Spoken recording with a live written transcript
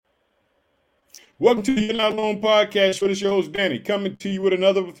Welcome to the You're Not Alone podcast. Show. This is your host, Danny, coming to you with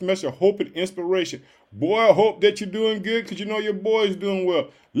another message of hope and inspiration. Boy, I hope that you're doing good because you know your boy is doing well.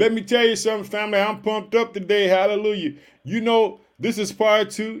 Let me tell you something, family. I'm pumped up today. Hallelujah. You know, this is part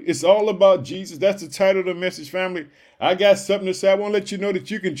 2. It's all about Jesus. That's the title of the message, family. I got something to say. I want to let you know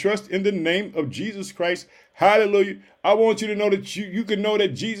that you can trust in the name of Jesus Christ. Hallelujah. I want you to know that you can know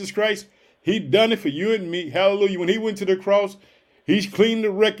that Jesus Christ, He done it for you and me. Hallelujah. When He went to the cross, He's cleaned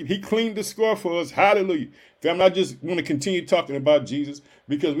the record. He cleaned the score for us. Hallelujah. Family, I just want to continue talking about Jesus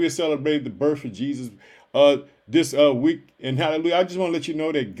because we are celebrating the birth of Jesus this week. And hallelujah. I just want to let you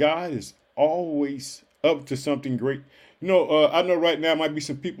know that God is always up to something great. You know, I know right now might be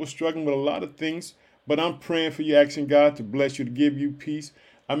some people struggling with a lot of things, but I'm praying for you, asking God to bless you, to give you peace.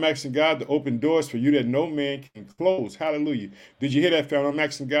 I'm asking God to open doors for you that no man can close. Hallelujah. Did you hear that, family? I'm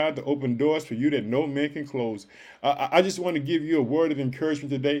asking God to open doors for you that no man can close. I just want to give you a word of encouragement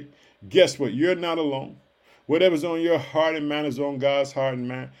today. Guess what? You're not alone. Whatever's on your heart and mind is on God's heart and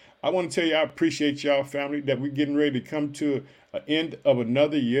mind. I want to tell you, I appreciate y'all, family, that we're getting ready to come to an end of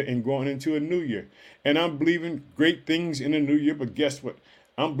another year and going into a new year. And I'm believing great things in the new year, but guess what?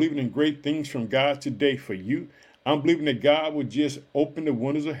 I'm believing in great things from God today for you. I'm believing that God would just open the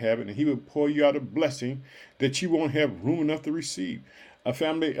windows of heaven and He would pour you out a blessing that you won't have room enough to receive.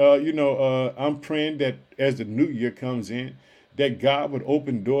 Family, I'm praying that as the new year comes in, that God would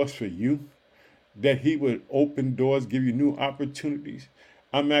open doors for you, that He would open doors, give you new opportunities.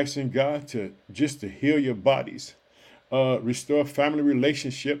 I'm asking God to heal your bodies, restore family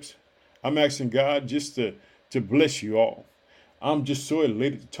relationships. I'm asking God just to bless you all. I'm just so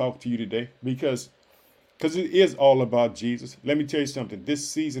elated to talk to you today because it is all about Jesus. Let me tell you something. This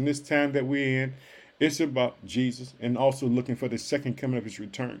season, this time that we're in, it's about Jesus and also looking for the second coming of His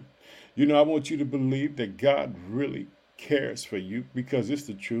return. You know, I want you to believe that God really cares for you because it's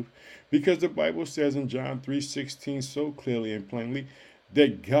the truth. Because the Bible says in John 3:16 so clearly and plainly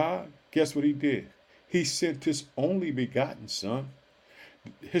that God, guess what He did? He sent His only begotten Son.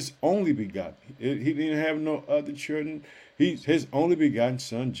 His only begotten. He didn't have no other children. His only begotten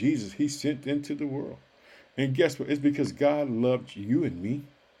Son, Jesus, He sent into the world. And guess what? It's because God loved you and me.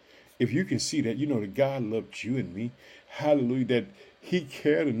 If you can see that, you know that God loved you and me. Hallelujah. That He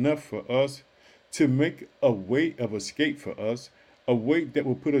cared enough for us to make a way of escape for us, a way that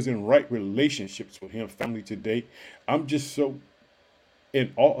will put us in right relationships with Him, family, today. I'm just so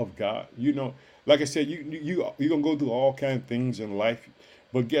in awe of God. You know, like I said, you're gonna go through all kinds of things in life.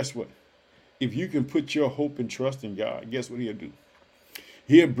 But guess what? If you can put your hope and trust in God, guess what He'll do?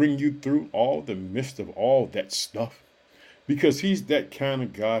 He'll bring you through all the midst of all that stuff because He's that kind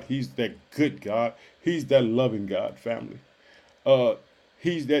of God. He's that good God. He's that loving God, family. Uh,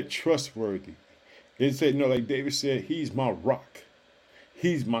 he's that trustworthy. It said, like David said, He's my rock.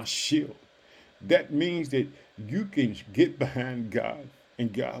 He's my shield. That means that you can get behind God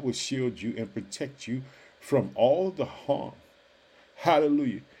and God will shield you and protect you from all the harm.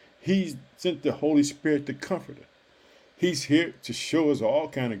 Hallelujah. He's sent the Holy Spirit, the comforter. He's here to show us all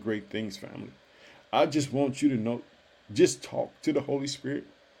kind of great things, family. I just want you to know, just talk to the Holy Spirit.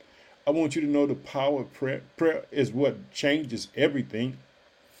 I want you to know the power of prayer. Prayer is what changes everything.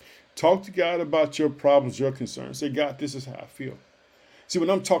 Talk to God about your problems, your concerns. Say, God, this is how I feel. See, when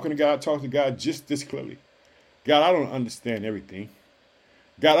I'm talking to God, I talk to God just this clearly. God, I don't understand everything.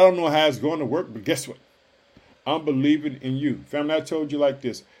 God, I don't know how it's going to work, but guess what? I'm believing in you. Family, I told you like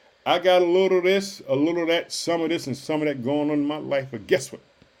this. I got a little of this, a little of that, some of this, and some of that going on in my life. But guess what?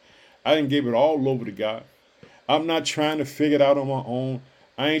 I didn't give it all over to God. I'm not trying to figure it out on my own.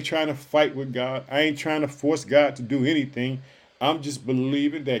 I ain't trying to fight with God. I ain't trying to force God to do anything. I'm just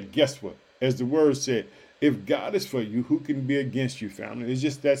believing that, guess what? As the word said, if God is for you, who can be against you, family? It's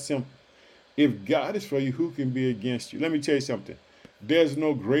just that simple. If God is for you, who can be against you? Let me tell you something. There's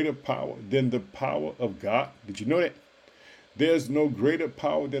no greater power than the power of God. Did you know that? There's no greater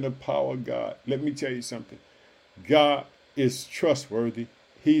power than the power of God. Let me tell you something. God is trustworthy.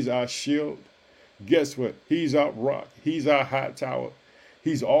 He's our shield. Guess what? He's our rock. He's our high tower.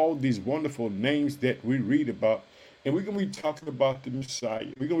 He's all these wonderful names that we read about. And we're going to be talking about the Messiah.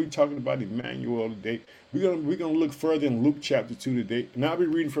 We're going to be talking about Emmanuel today. We're going to look further in Luke Chapter 2 today. And I'll be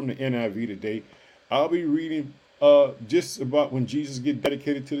reading from the NIV today. I'll be reading just about when Jesus get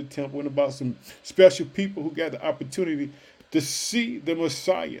dedicated to the temple and about some special people who got the opportunity to see the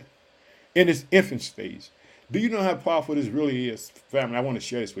Messiah in His infant stage. Do you know how powerful this really is, family? I want to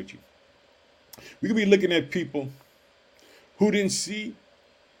share this with you. We could be looking at people who didn't see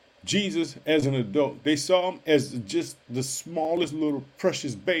Jesus as an adult. They saw Him as just the smallest little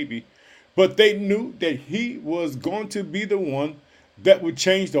precious baby, but they knew that He was going to be the one that would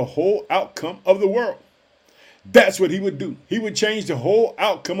change the whole outcome of the world. That's what he would do. He would change the whole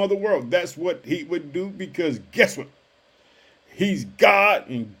outcome of the world. That's what he would do, because guess what? He's God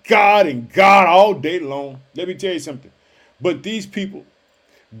and God and God all day long. Let me tell you something. But these people,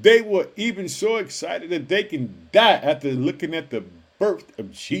 they were even so excited that they can die after looking at the birth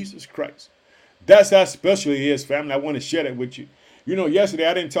of Jesus Christ. That's how special he is, family. I want to share that with you. You know, yesterday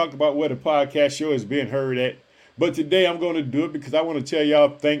I didn't talk about where the podcast show is being heard at, but today I'm going to do it because I want to tell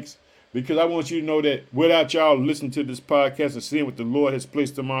y'all thanks, because I want you to know that without y'all listening to this podcast and seeing what the Lord has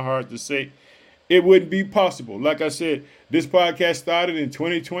placed in my heart to say, it wouldn't be possible. Like I said, this podcast started in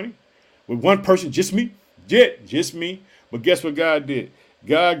 2020 with one person, just me. Just me. But guess what God did?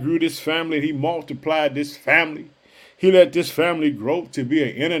 God grew this family. He multiplied this family. He let this family grow to be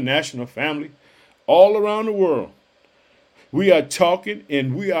an international family all around the world. We are talking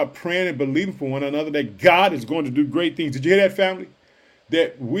and we are praying and believing for one another that God is going to do great things. Did you hear that, family?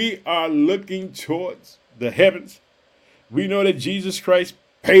 That we are looking towards the heavens. We know that Jesus Christ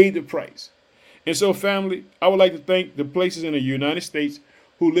paid the price. And so, family, I would like to thank the places in the United States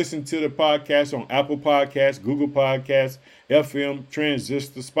who listen to the podcast on Apple Podcasts, Google Podcasts, FM,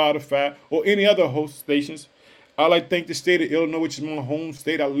 Transistor, Spotify, or any other host stations. I'd like to thank the state of Illinois, which is my home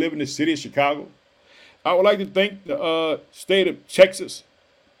state. I live in the city of Chicago. I would like to thank the state of Texas,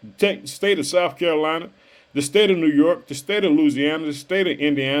 the state of South Carolina, the state of New York, the state of Louisiana, the state of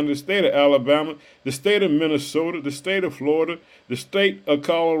Indiana, the state of Alabama, the state of Minnesota, the state of Florida, the state of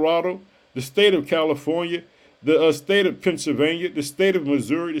Colorado, the state of California, the state of Pennsylvania, the state of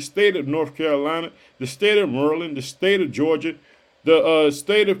Missouri, the state of North Carolina, the state of Maryland, the state of Georgia, the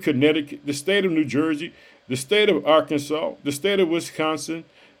state of Connecticut, the state of New Jersey, the state of Arkansas, the state of Wisconsin,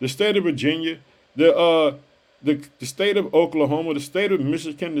 the state of Virginia, the state of Oklahoma, the state of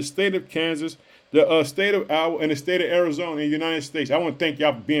Michigan, the state of Kansas, the state of Iowa, and the state of Arizona in the United States. I want to thank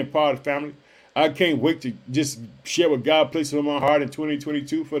y'all for being part of the family. I can't wait to just share what God placed in my heart in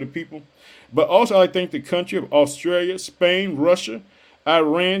 2022 for the people. But also, I thank the country of Australia, Spain, Russia,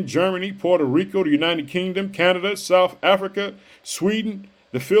 Iran, Germany, Puerto Rico, the United Kingdom, Canada, South Africa, Sweden,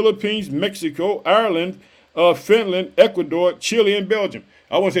 the Philippines, Mexico, Ireland, Finland, Ecuador, Chile, and Belgium.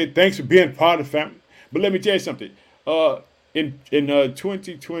 I want to say thanks for being part of the family. But let me tell you something. In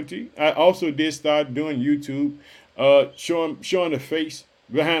 2020, I also did start doing YouTube, showing the face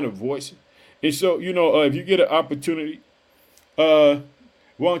behind the voice. And so, you know, if you get an opportunity, why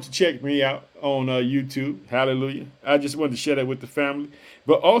don't you check me out on YouTube? Hallelujah. I just wanted to share that with the family.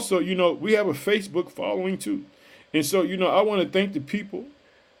 But also, you know, we have a Facebook following too. And so, you know, I want to thank the people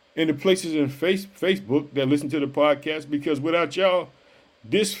in the places in Facebook that listen to the podcast, because without y'all,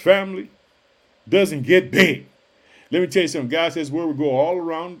 this family doesn't get big. Let me tell you something. God says where we go all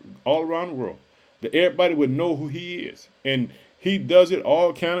around the world, that everybody would know who he is. And he does it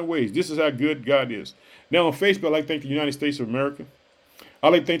all kind of ways. This is how good God is. Now on Facebook, I'd like to thank the United States of America. I'd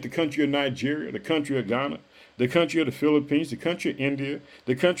like to thank the country of Nigeria, the country of Ghana, the country of the Philippines, the country of India,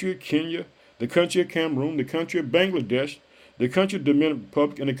 the country of Kenya, the country of Cameroon, the country of Bangladesh, the country of Dominican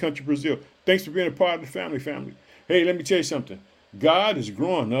Republic, and the country of Brazil. Thanks for being a part of the family. Hey, let me tell you something. God is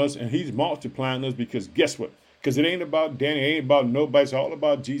growing us and he's multiplying us, because guess what? Because it ain't about Danny, it ain't about nobody. It's all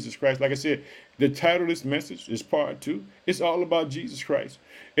about Jesus Christ. Like I said, the title of this message is part 2. It's all about Jesus Christ.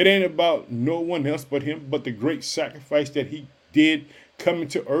 It ain't about no one else but him, but the great sacrifice that he did coming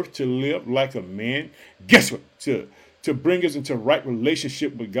to earth to live like a man. Guess what? To bring us into right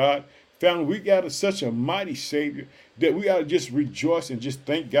relationship with God. Family, we got such a mighty Savior that we ought to just rejoice and just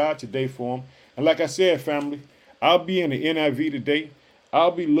thank God today for him. And like I said, family, I'll be in the NIV today.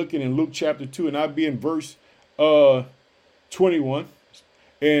 I'll be looking in Luke chapter 2, and I'll be in verse 21.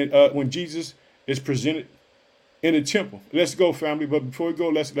 And when Jesus is presented in the temple. Let's go, family. But before we go,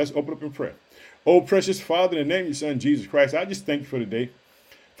 let's open up in prayer. Oh, precious Father, in the name of your Son, Jesus Christ, I just thank you for today.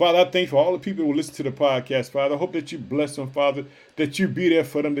 Father, I thank you for all the people who listen to the podcast, Father. I hope that you bless them, Father, that you be there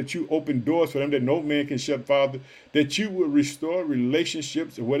for them, that you open doors for them that no man can shut, Father, that you will restore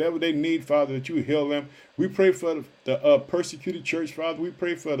relationships or whatever they need, Father, that you will heal them. We pray for the persecuted church, Father. We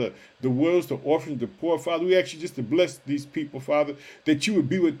pray for the widows, the orphans, the poor, Father. We ask you just to bless these people, Father, that you would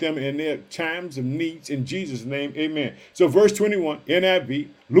be with them in their times of needs. In Jesus' name, amen. So verse 21, NIV,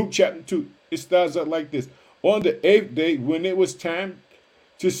 Luke chapter 2, it starts out like this. On the 8th day, when it was time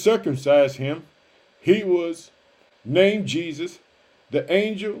to circumcise him, he was named Jesus. The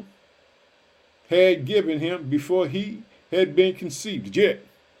angel had given him before he had been conceived. Yet,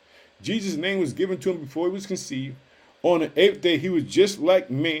 Jesus' name was given to him before he was conceived. On the 8th day, he was just like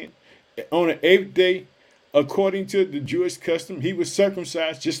man. On the 8th day, according to the Jewish custom, he was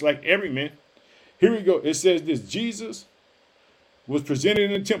circumcised just like every man. Here we go. It says this: Jesus was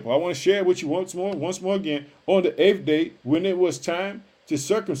presented in the temple. I want to share it with you once more again. On the 8th day, when it was time to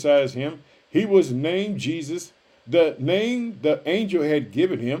circumcise him, he was named Jesus, the name the angel had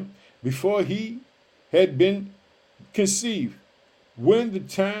given him before he had been conceived. When the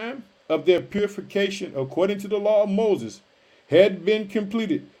time of their purification, according to the law of Moses, had been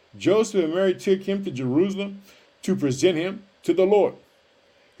completed, Joseph and Mary took him to Jerusalem to present him to the Lord.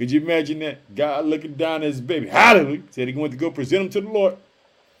 Could you imagine that? God looking down at his baby. Hallelujah. Said he wanted to go present him to the Lord.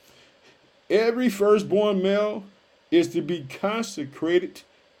 Every firstborn male is to be consecrated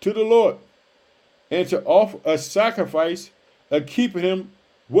to the Lord and to offer a sacrifice of keeping him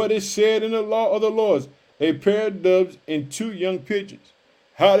what is said in the law of the Lord, a pair of doves and 2 young pigeons.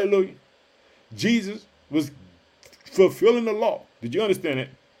 Hallelujah. Jesus was fulfilling the law. Did you understand that?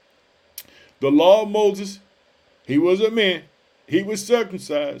 The law of Moses, he was a man. He was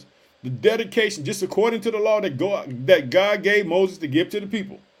circumcised. The dedication, just according to the law that God gave Moses to give to the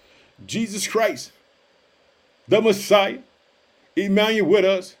people. Jesus Christ, the Messiah, Emmanuel with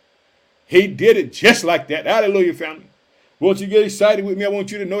us, he did it just like that. Hallelujah, family. Won't you get excited with me? I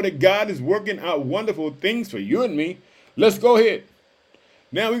want you to know that God is working out wonderful things for you and me. Let's go ahead.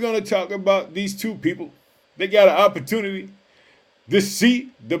 Now we're going to talk about these 2 people. They got an opportunity to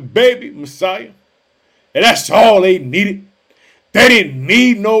see the baby Messiah. And that's all they needed. They didn't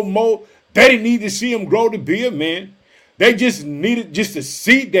need no more. They didn't need to see him grow to be a man. They just needed just to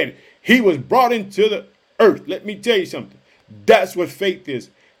see that he was brought into the earth. Let me tell you something. That's what faith is.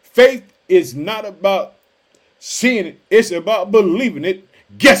 Faith is not about seeing it. It's about believing it.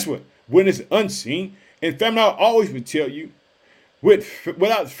 Guess what? When it's unseen. And family, I always would tell you,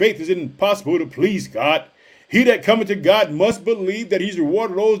 without faith it's impossible to please God. He that cometh to God must believe that he's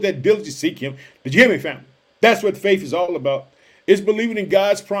rewarded those that diligently seek him. Did you hear me, family? That's what faith is all about. It's believing in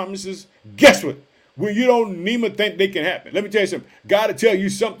God's promises. Guess what? When you don't even think they can happen. Let me tell you something. God will tell you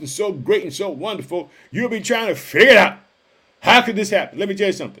something so great and so wonderful, you'll be trying to figure it out. How could this happen? Let me tell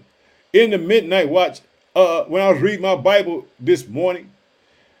you something. In the midnight watch, when I was reading my Bible this morning,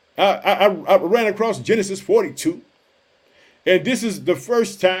 I ran across Genesis 42. And this is the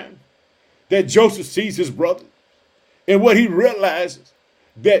first time that Joseph sees his brother. And what he realizes,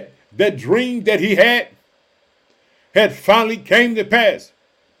 that that dream that he had finally came to pass.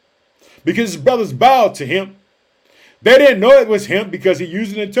 Because his brothers bowed to him. They didn't know it was him because he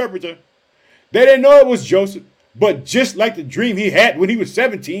used an interpreter. They didn't know it was Joseph. But just like the dream he had when he was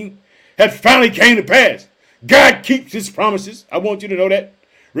 17 had finally came to pass. God keeps his promises. I want you to know that.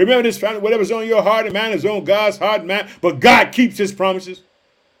 Remember this, family. Whatever's on your heart and mind is on God's heart and mind. But God keeps his promises.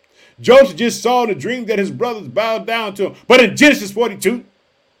 Joseph just saw in a dream that his brothers bowed down to him. But in Genesis 42,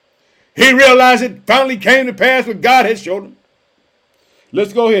 he realized it finally came to pass what God had showed him.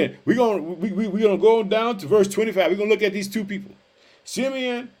 Let's go ahead. We're gonna go down to verse 25. We're going to look at these 2 people.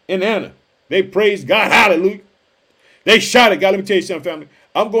 Simeon and Anna. They praised God. Hallelujah. They shouted. God, let me tell you something, family.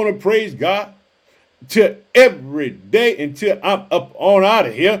 I'm going to praise God till every day until I'm up on out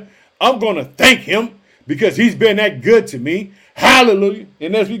of here. I'm going to thank him because he's been that good to me. Hallelujah.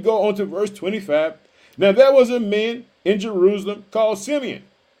 And as we go on to verse 25. Now there was a man in Jerusalem called Simeon,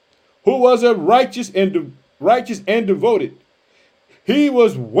 who was a righteous and devoted. He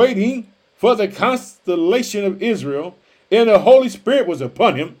was waiting for the consolation of Israel, and the Holy Spirit was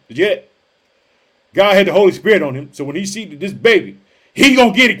upon him. Yet God had the Holy Spirit on him. So when he sees this baby, he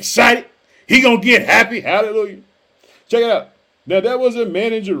going to get excited. He going to get happy. Hallelujah. Check it out. Now there was a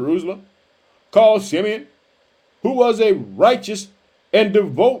man in Jerusalem called Simeon, who was a righteous and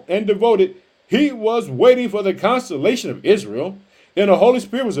devoted. He was waiting for the consolation of Israel, and the Holy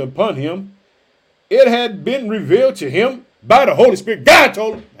Spirit was upon him. It had been revealed to him by the Holy Spirit. God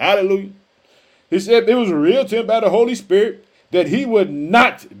told him, hallelujah. He said it was revealed to him by the Holy Spirit that he would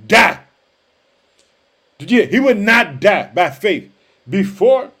not die. He would not die by faith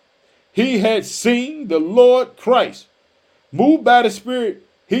before he had seen the Lord Christ. Moved by the Spirit,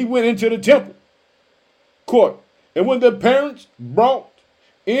 he went into the temple court. And when the parents brought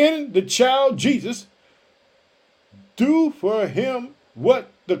in the child Jesus, do for him what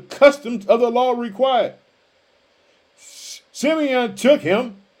the customs of the law required. Simeon took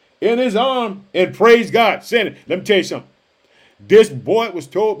him in his arm and praised God, saying, let me tell you something. This boy was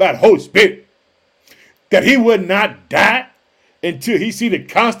told by the Holy Spirit that he would not die until he see the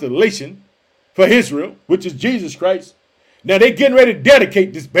constellation for Israel, which is Jesus Christ. Now they're getting ready to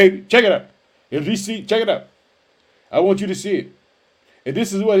dedicate this baby. Check it out. If you see, check it out. I want you to see it. And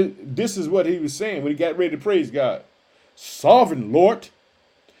this is what he was saying when he got ready to praise God. Sovereign Lord,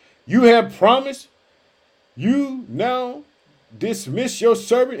 you have promised. You now dismiss your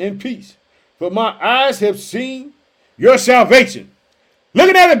servant in peace. For my eyes have seen your salvation.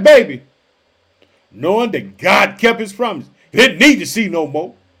 Looking at a baby, knowing that God kept his promise. He didn't need to see no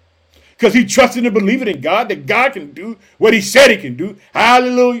more. Because he trusted and believed in God, that God can do what he said he can do.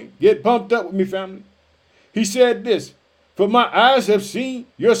 Hallelujah. Get pumped up with me, family. He said this, for my eyes have seen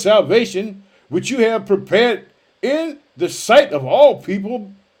your salvation, which you have prepared in the sight of all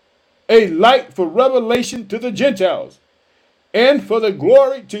people, a light for revelation to the Gentiles, and for the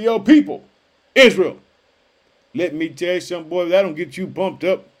glory to your people, Israel. Let me tell you something, boy, that don't get you pumped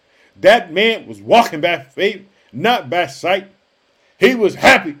up. That man was walking by faith, not by sight. He was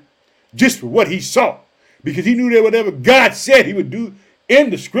happy just for what he saw, because he knew that whatever God said he would do in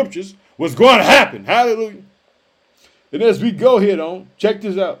the scriptures was going to happen. Hallelujah. And as we go here on, check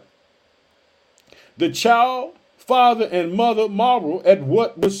this out. The child, father, and mother marveled at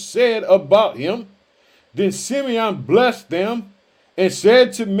what was said about him. Then Simeon blessed them and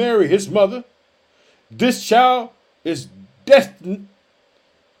said to Mary, his mother, this child is destined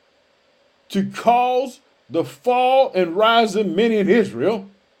to cause the fall and rise of many in Israel,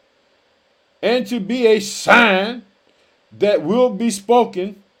 and to be a sign that will be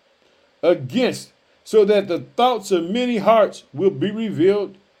spoken against, so that the thoughts of many hearts will be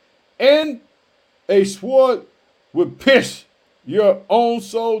revealed, and a sword will pierce your own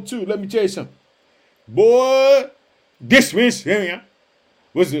soul too. Let me tell you something. Boy, this man Simeon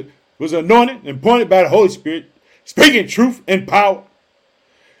was anointed and appointed by the Holy Spirit, speaking truth and power.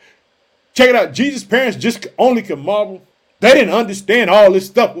 Check it out. Jesus' parents just only could marvel. They didn't understand all this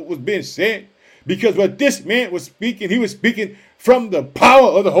stuff, what was being said, because what this man was speaking, he was speaking from the power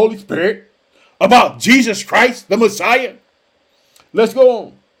of the Holy Spirit about Jesus Christ, the Messiah. Let's go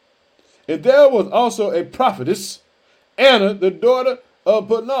on. And there was also a prophetess, Anna, the daughter of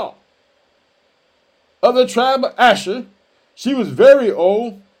Peninnah, of the tribe of Asher. She was very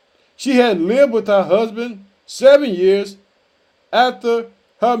old. She had lived with her husband 7 years after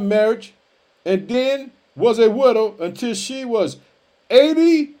her marriage, and then was a widow until she was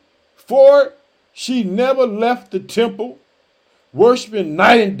 84. She never left the temple, worshiping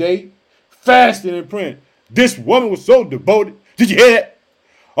night and day, fasting and praying. This woman was so devoted. Did you hear that?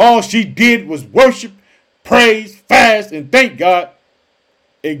 All she did was worship, praise, fast, and thank God.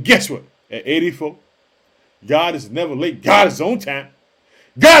 And guess what? At 84, God is never late. God is on time.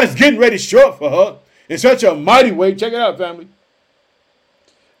 God is getting ready to show up for her in such a mighty way. Check it out, family.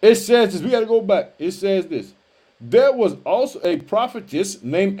 It says this. We got to go back. It says this. There was also a prophetess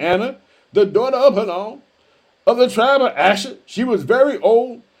named Anna, the daughter of Peninnah, of the tribe of Asher. She was very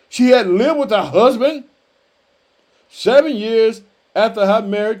old. She had lived with her husband 7 years after her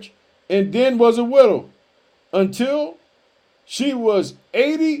marriage, and then was a widow until she was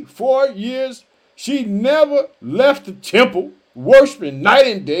 84 years. She never left the temple, worshiping night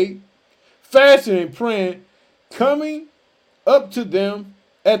and day, fasting and praying. Coming up to them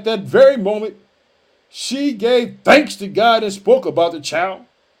at that very moment, she gave thanks to God and spoke about the child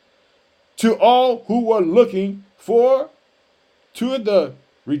to all who were looking for to the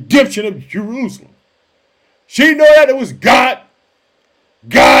redemption of Jerusalem. She knew that it was God,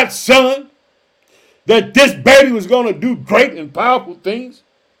 God's son, that this baby was going to do great and powerful things.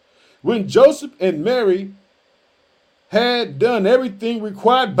 When Joseph and Mary had done everything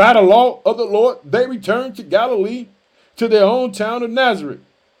required by the law of the Lord, they returned to Galilee, to their own town of Nazareth.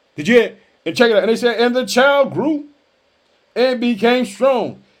 Did you hear? And check it out. And they said, and the child grew and became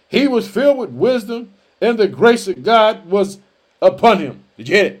strong. He was filled with wisdom, and the grace of God was upon him. Did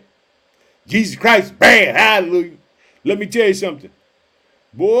you hear it? Jesus Christ, bad. Hallelujah. Let me tell you something.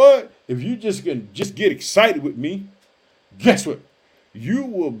 Boy, if you just can get excited with me, guess what? You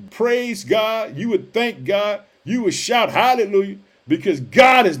will praise God. You would thank God. You would shout hallelujah, because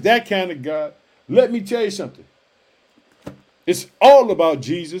God is that kind of God. Let me tell you something. It's all about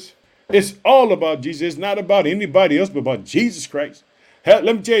Jesus. It's all about Jesus. It's not about anybody else but about Jesus Christ. Let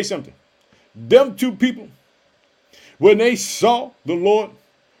me tell you something. Them two people, when they saw the Lord,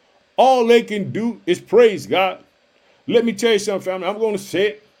 all they can do is praise God. Let me tell you something, family. I'm going to say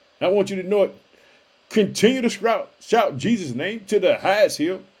it. I want you to know it. Continue to shout Jesus' name to the highest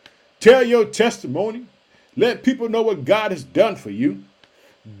hill. Tell your testimony. Let people know what God has done for you.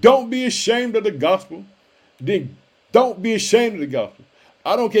 Don't be ashamed of the gospel. Then don't be ashamed of the gospel.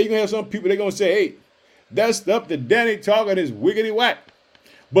 I don't care. You're going to have some people, they're going to say, hey, that stuff that Danny talking is wiggity whack.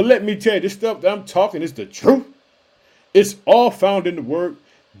 But let me tell you, this stuff that I'm talking is the truth. It's all found in the word.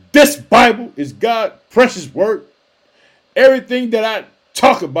 This Bible is God's precious word. Everything that I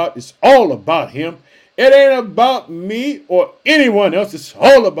talk about is all about him. It ain't about me or anyone else. It's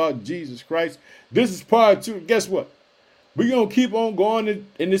all about Jesus Christ. This is part two. Guess what? We're going to keep on going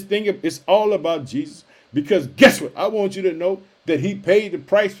in this thing. It's all about Jesus. Because guess what? I want you to know that he paid the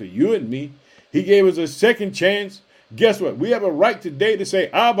price for you and me. He gave us a second chance. Guess what? We have a right today to say,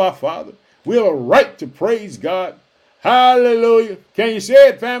 Abba, Father. We have a right to praise God. Hallelujah. Can you say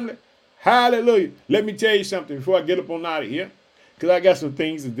it, family? Hallelujah. Let me tell you something before I get up on out of here, because I got some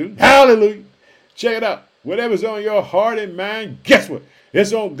things to do. Hallelujah. Check it out. Whatever's on your heart and mind, guess what?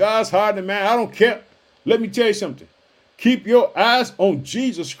 It's on God's heart and mind. I don't care. Let me tell you something. Keep your eyes on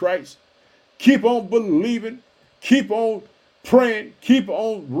Jesus Christ. Keep on believing. Keep on praying. Keep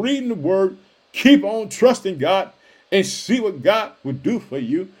on reading the word. Keep on trusting God and see what God will do for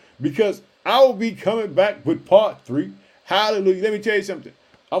you, because I will be coming back with part 3. Hallelujah. Let me tell you something.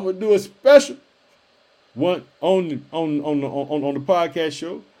 I'm going to do a special one on the podcast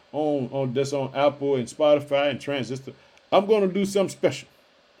show on that's on Apple and Spotify and Transistor. I'm going to do something special.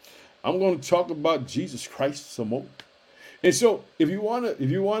 I'm going to talk about Jesus Christ some more. And so if you want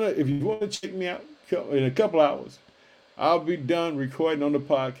to check me out in a couple hours, I'll be done recording on the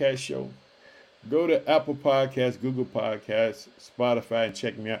podcast show. Go to Apple Podcasts, Google Podcasts, Spotify, and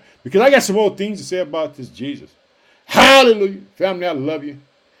check me out, because I got some more things to say about this Jesus. Hallelujah. Family, I love you.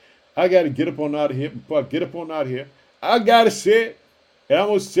 I got to get up on out of here. Before I get up on out of here, I got to say it. And I'm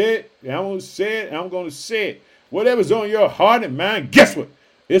going to say it. And I'm going to say it. And I'm going to say it. Whatever's on your heart and mind, guess what?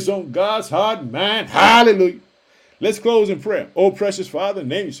 It's on God's heart and mind. Hallelujah. Let's close in prayer. Oh, precious Father, in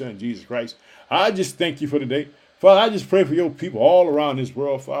the name of your Son, Jesus Christ, I just thank you for today. Father, I just pray for your people all around this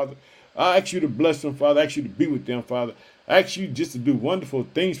world, Father. I ask you to bless them, Father. I ask you to be with them, Father. I ask you just to do wonderful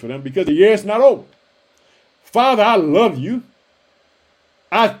things for them, because the year is not over. Father, I love you.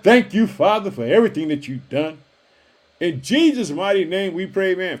 I thank you, Father, for everything that you've done. In Jesus' mighty name we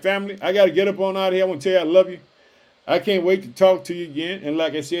pray, man. Family, I got to get up on out of here. I want to tell you I love you. I can't wait to talk to you again. And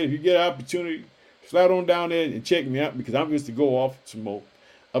like I said, if you get an opportunity, slide on down there and check me out, because I'm just to go off some more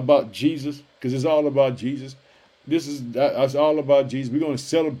about Jesus, because it's all about Jesus. It's all about Jesus. We're going to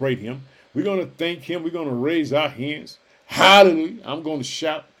celebrate him. We're going to thank him. We're going to raise our hands. Hallelujah. I'm going to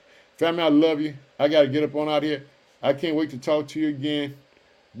shout. Family, I love you. I got to get up on out here. I can't wait to talk to you again.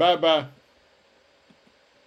 Bye-bye.